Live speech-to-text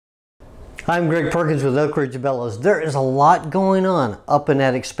I'm Greg Perkins with Oak Ridge Bellows. There is a lot going on up in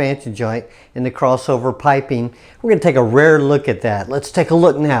that expansion joint in the crossover piping. We're going to take a rare look at that. Let's take a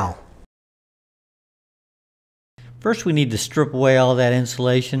look now. First, we need to strip away all that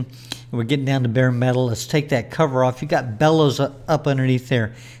insulation. We're getting down to bare metal. Let's take that cover off. You've got bellows up underneath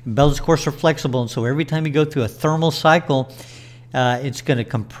there. Bellows, of course, are flexible, and so every time you go through a thermal cycle, it's going to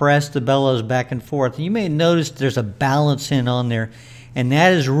compress the bellows back and forth. And you may notice there's a balance in on there, and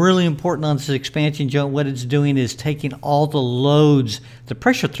that is really important on this expansion joint. What it's doing is taking all the loads, the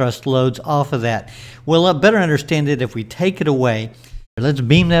pressure thrust loads, off of that. We'll better understand it if we take it away. Let's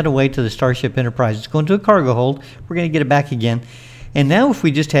beam that away to the Starship Enterprise. It's going to a cargo hold. We're going to get it back again. And now if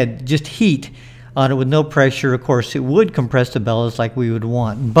we just had heat on it with no pressure, of course, it would compress the bellows like we would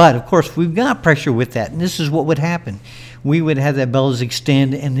want. But, of course, we've got pressure with that, and this is what would happen. We would have that bellows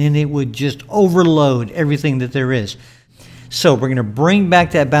extend, and then it would just overload everything that there is. So we're going to bring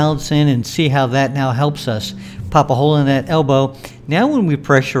back that balance in and see how that now helps us. Pop a hole in that elbow. Now when we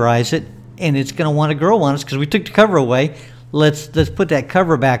pressurize it, and it's going to want to grow on us because we took the cover away, let's put that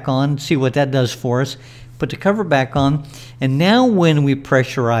cover back on, see what that does for us. Put the cover back on, and now when we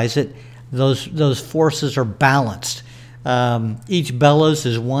pressurize it, those forces are balanced. Each bellows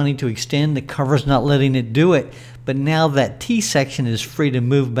is wanting to extend. The cover's not letting it do it, but now that T-section is free to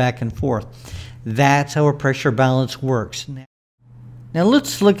move back and forth. That's how a pressure balance works. Now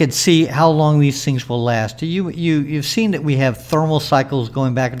let's look and see how long these things will last. You've seen that we have thermal cycles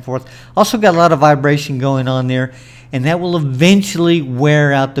going back and forth. Also got a lot of vibration going on there, and that will eventually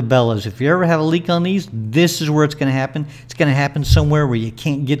wear out the bellows. If you ever have a leak on these, this is where it's going to happen. It's going to happen somewhere where you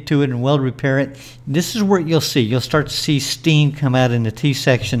can't get to it and weld repair it. This is where you'll see. You'll start to see steam come out in the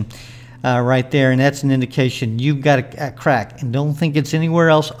T-section right there, and that's an indication you've got a crack. And don't think it's anywhere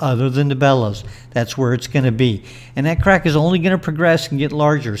else other than the bellows. That's where it's going to be. And that crack is only going to progress and get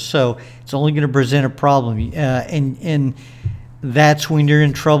larger, so it's only going to present a problem. And that's when you're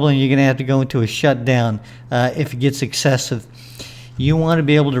in trouble and you're going to have to go into a shutdown if it gets excessive. You want to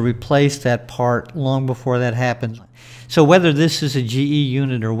be able to replace that part long before that happens. So whether this is a GE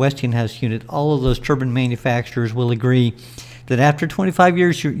unit or Westinghouse unit, all of those turbine manufacturers will agree that after 25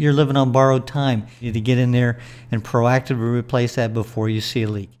 years, you're living on borrowed time. You need to get in there and proactively replace that before you see a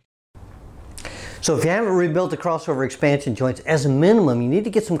leak. So if you haven't rebuilt the crossover expansion joints, as a minimum, you need to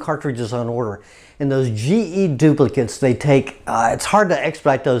get some cartridges on order. And those GE duplicates, they take, it's hard to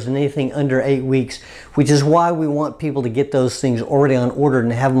expedite those in anything under 8 weeks, which is why we want people to get those things already on order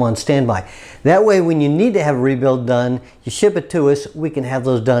and have them on standby. That way, when you need to have a rebuild done, you ship it to us, we can have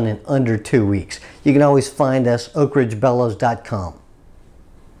those done in under 2 weeks. You can always find us, oakridgebellows.com.